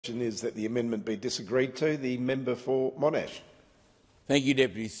Is that the amendment be disagreed to. The member for Monash. Thank you,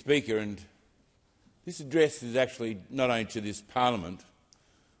 Deputy Speaker. And this address is actually not only to this parliament,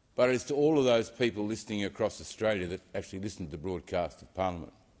 but it's to all of those people listening across Australia that actually listen to the broadcast of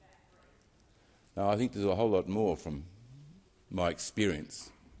parliament. Now, I think there's a whole lot more from my experience.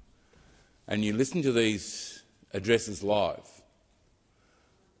 And you listen to these addresses live.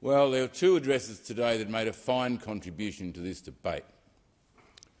 Well, there were two addresses today that made a fine contribution to this debate.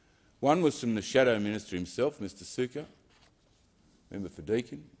 One was from the Shadow Minister himself, Mr Sukkar, member for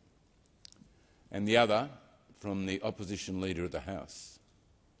Deakin, and the other from the opposition leader of the House,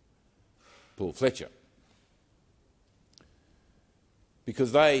 Fletcher.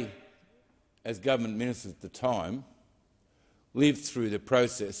 Because they, as government ministers at the time, lived through the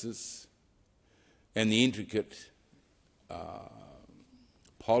processes and the intricate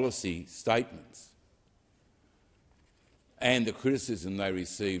policy statements and the criticism they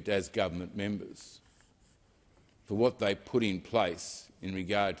received as government members for what they put in place in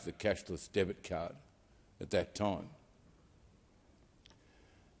regard to the cashless debit card at that time.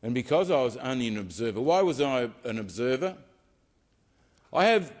 And because I was only an observer, why was I an observer? I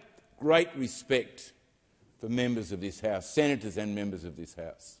have great respect for members of this House, senators and members of this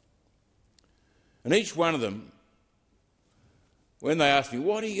House. And each one of them, when they ask me,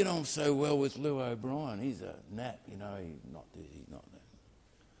 why do you get on so well with Llew O'Brien? He's a gnat, you know, he's not this, he's not that.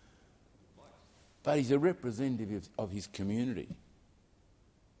 But he's a representative of his community.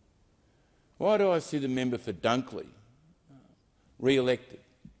 Why do I see the member for Dunkley re-elected?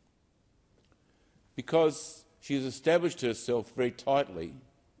 Because she has established herself very tightly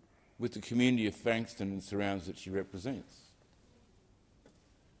with the community of Frankston and surrounds that she represents.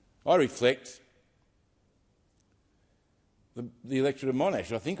 I reflect the electorate of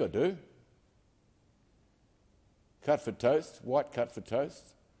Monash. I think I do. Cut for toast, white cut for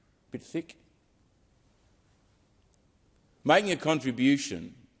toast, a bit thick. Making a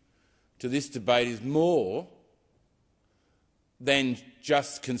contribution to this debate is more than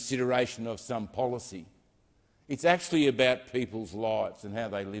just consideration of some policy. It's actually about people's lives and how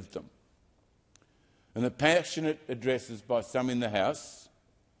they live them. And the passionate addresses by some in the House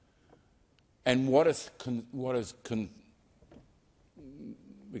and what has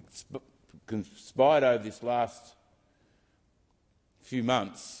conspired over this last few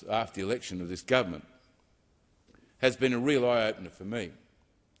months after the election of this government has been a real eye-opener for me.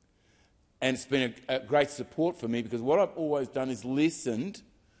 And it's been a great support for me because what I've always done is listened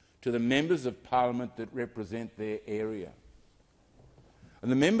to the members of parliament that represent their area.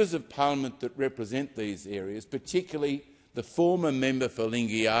 And the members of parliament that represent these areas, particularly the former member for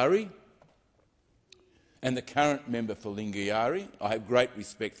Lingiari and the current member for Lingiari, I have great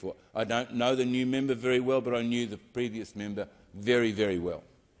respect for. I don't know the new member very well, but I knew the previous member very, very well.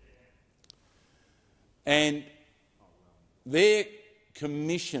 And their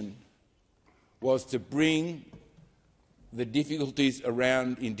commission was to bring the difficulties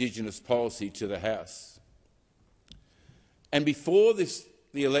around Indigenous policy to the House. And before the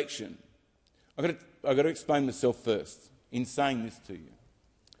election, I've got to explain myself first in saying this to you.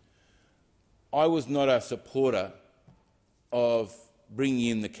 I was not a supporter of bringing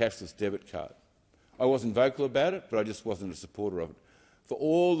in the cashless debit card. I wasn't vocal about it, but I just wasn't a supporter of it. For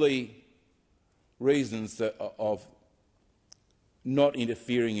all the reasons of not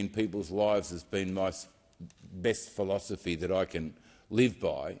interfering in people's lives has been my best philosophy that I can live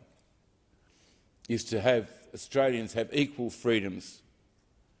by, is to have Australians have equal freedoms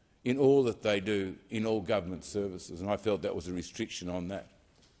in all that they do in all government services, and I felt that was a restriction on that.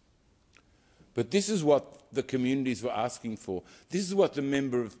 But this is what the communities were asking for. This is what the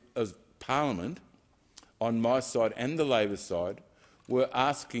member of parliament on my side and the Labor side were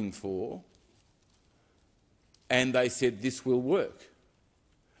asking for, and they said this will work.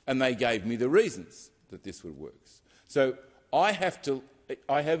 And they gave me the reasons that this would work. So I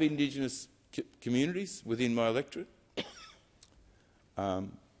have Indigenous communities within my electorate.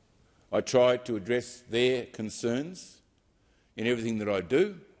 I try to address their concerns in everything that I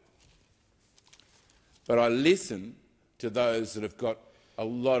do. But I listen to those that have got a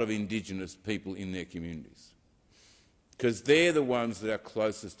lot of Indigenous people in their communities, because they're the ones that are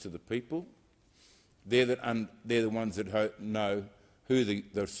closest to the people. They're the ones that know who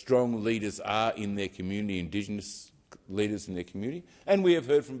the strong leaders are in their community, Indigenous leaders in their community. And we have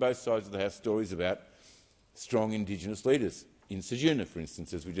heard from both sides of the House stories about strong Indigenous leaders in Ceduna, for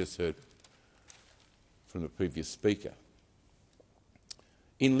instance, as we just heard from the previous speaker.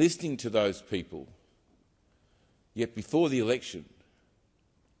 In listening to those people, yet before the election,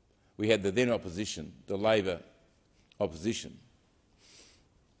 we had the then opposition, the Labor opposition,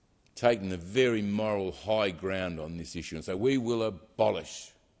 taken the very moral high ground on this issue and say, we will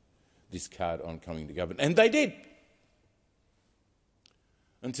abolish this card on coming to government. And they did.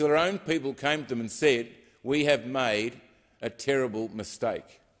 Until their own people came to them and said, we have made a terrible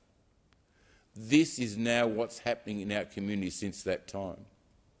mistake. This is now what's happening in our community since that time.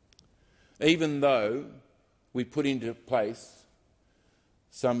 Even though we put into place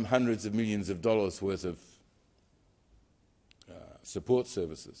some hundreds of millions of dollars worth of support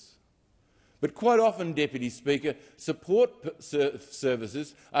services. But quite often, Deputy Speaker, support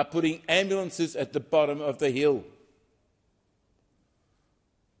services are putting ambulances at the bottom of the hill,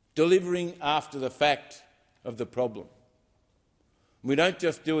 delivering after the fact of the problem. We don't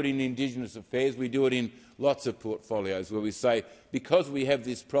just do it in Indigenous affairs, we do it in lots of portfolios where we say, because we have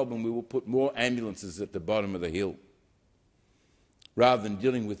this problem, we will put more ambulances at the bottom of the hill, rather than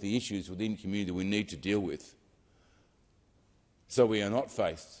dealing with the issues within community we need to deal with. So we are not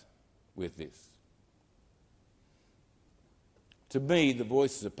faced with this. To me, the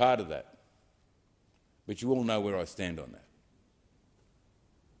Voice is a part of that, but you all know where I stand on that.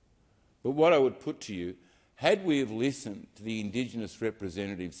 But what I would put to you, had we have listened to the Indigenous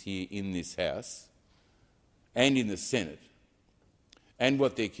representatives here in this House and in the Senate and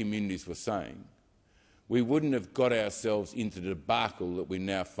what their communities were saying, we wouldn't have got ourselves into the debacle that we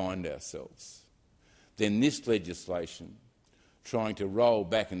now find ourselves. Then this legislation, trying to roll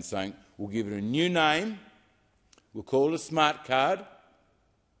back and saying, we'll give it a new name, we'll call it a smart card,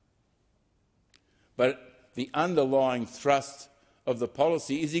 but the underlying thrust of the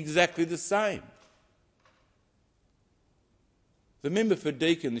policy is exactly the same. The member for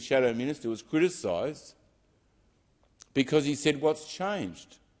Deakin, the Shadow Minister, was criticised because he said, what's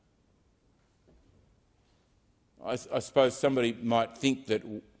changed? I suppose somebody might think that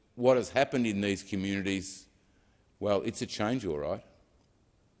what has happened in these communities, well, it's a change, all right.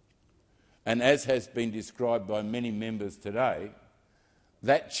 And as has been described by many members today,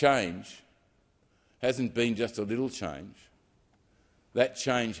 that change hasn't been just a little change. That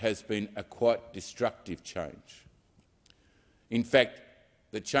change has been a quite destructive change. In fact,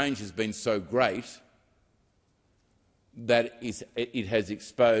 the change has been so great that it has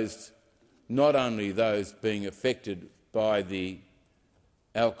exposed not only those being affected by the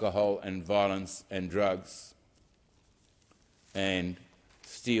alcohol and violence and drugs and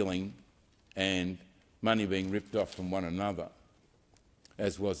stealing and money being ripped off from one another,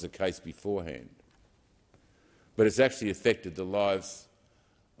 as was the case beforehand, but it's actually affected the lives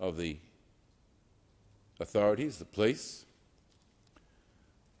of the authorities, the police,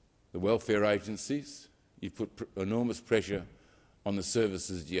 the welfare agencies. You've put enormous pressure on the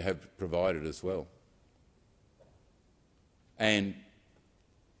services you have provided as well. And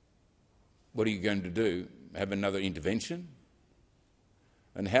what are you going to do? Have another intervention?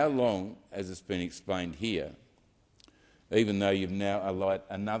 And how long, as it's been explained here, even though you've now allowed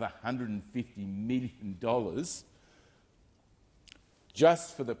another $150 million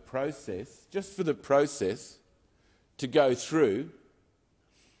just for the process to go through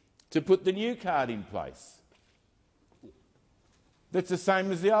to put the new card in place? That's the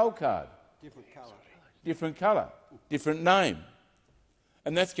same as the old card. Different colour. Different colour, different name.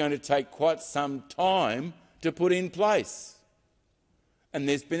 And that's going to take quite some time to put in place. And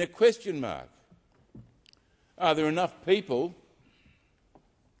there's been a question mark. Are there enough people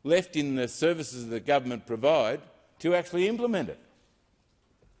left in the services the government provide to actually implement it?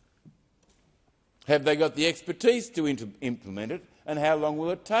 Have they got the expertise to implement it, and how long will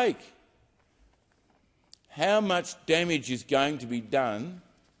it take? How much damage is going to be done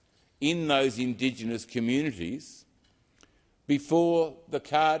in those Indigenous communities before the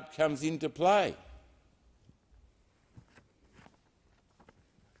card comes into play?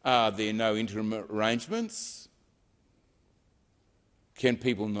 Are there no interim arrangements? Can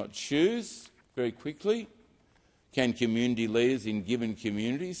people not choose very quickly? Can community leaders in given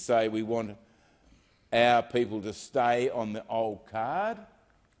communities say we want our people to stay on the old card?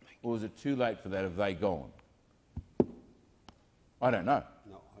 Or is it too late for that? Have they gone? I don't know.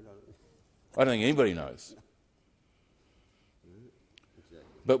 No, I don't. I don't think anybody knows.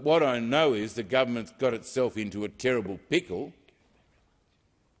 But what I know is the government's got itself into a terrible pickle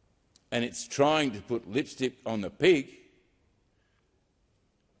and it's trying to put lipstick on the pig,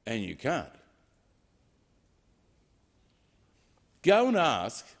 and you can't. Go and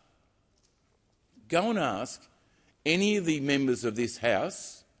ask any of the members of this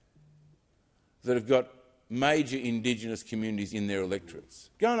House that have got major Indigenous communities in their electorates.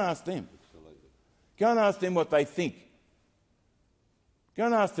 Go and ask them. Absolutely. Go and ask them what they think. Go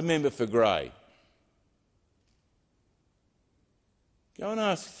and ask the member for Grey. Go and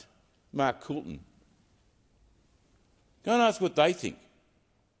ask Mark Coulton. Go and ask what they think.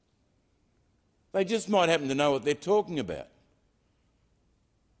 They just might happen to know what they're talking about,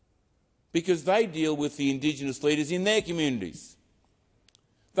 because they deal with the Indigenous leaders in their communities.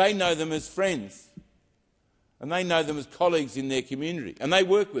 They know them as friends, and they know them as colleagues in their community, and they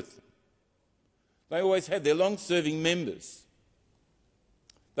work with them. They always have. They're long-serving members.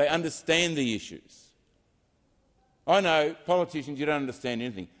 They understand the issues. I know, politicians, you don't understand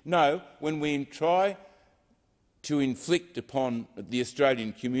anything. No, when we try to inflict upon the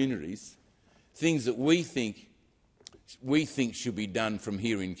Australian communities things that we think should be done from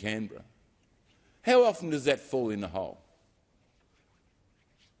here in Canberra, how often does that fall in the hole?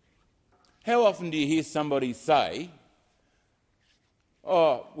 How often do you hear somebody say,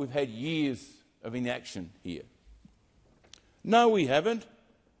 "Oh, we've had years of inaction here"? No, we haven't.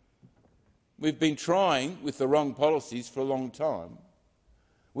 We've been trying with the wrong policies for a long time.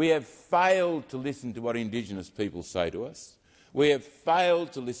 We have failed to listen to what Indigenous people say to us. We have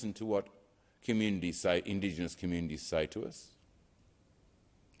failed to listen to what Indigenous communities say to us.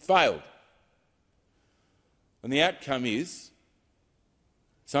 Failed. And the outcome is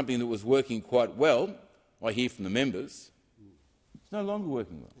something that was working quite well, I hear from the members, it's no longer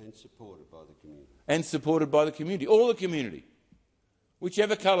working well. And supported by the community. And supported by the community, all the community,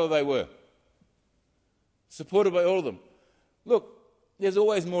 whichever colour they were. Supported by all of them. Look, there's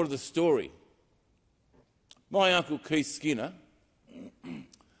always more to the story. My uncle Keith Skinner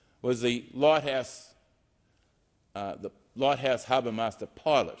was the lighthouse harbour master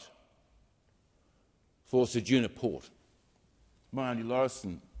pilot for Ceduna Port. My Auntie Loris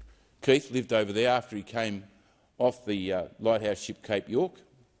and Keith lived over there after he came off the lighthouse ship Cape York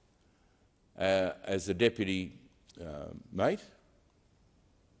as a deputy mate.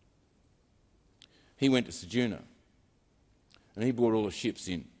 He went to Ceduna and he brought all the ships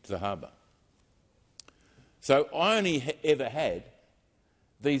in to the harbour. So I only ever had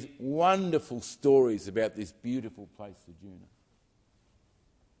these wonderful stories about this beautiful place, Ceduna.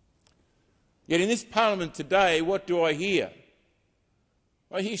 Yet in this parliament today, what do I hear?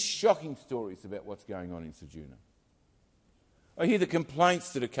 I hear shocking stories about what's going on in Ceduna. I hear the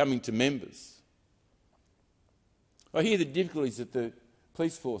complaints that are coming to members. I hear the difficulties that the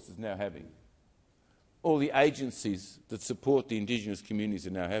police force is now having. All the agencies that support the Indigenous communities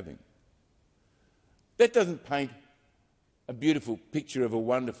are now having. That doesn't paint a beautiful picture of a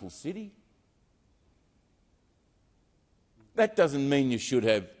wonderful city. That doesn't mean you should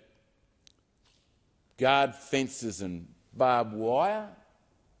have guard fences and barbed wire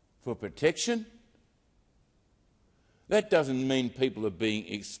for protection. That doesn't mean people are being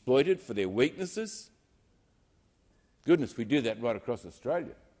exploited for their weaknesses. Goodness, we do that right across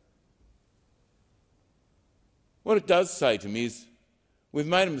Australia. What it does say to me is we've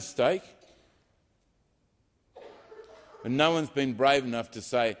made a mistake and no one's been brave enough to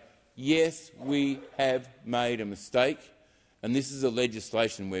say, yes, we have made a mistake and this is the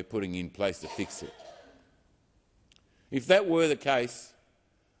legislation we're putting in place to fix it. If that were the case,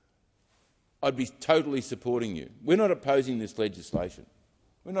 I'd be totally supporting you. We're not opposing this legislation.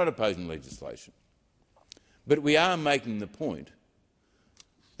 We're not opposing legislation. But we are making the point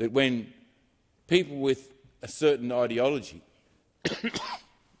that when people with a certain ideology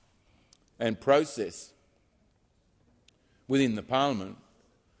and process within the parliament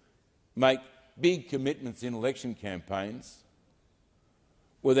make big commitments in election campaigns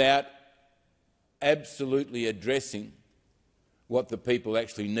without absolutely addressing what the people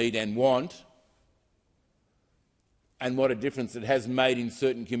actually need and want, and what a difference it has made in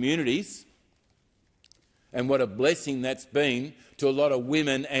certain communities, and what a blessing that's been to a lot of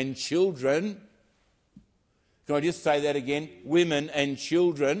women and children. Can I just say that again? Women and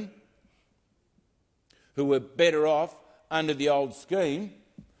children who were better off under the old scheme.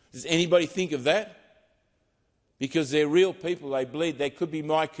 Does anybody think of that? Because they're real people, they bleed. They could be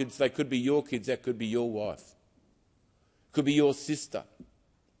my kids, they could be your kids, that could be your wife. Could be your sister.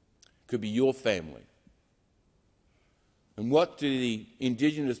 Could be your family. And what do the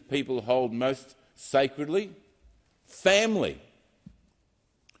Indigenous people hold most sacredly? Family.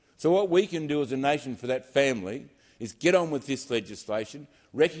 So what we can do as a nation for that family is get on with this legislation,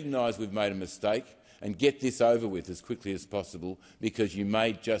 recognise we've made a mistake and get this over with as quickly as possible, because you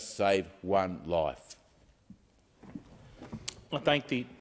may just save one life. I thank the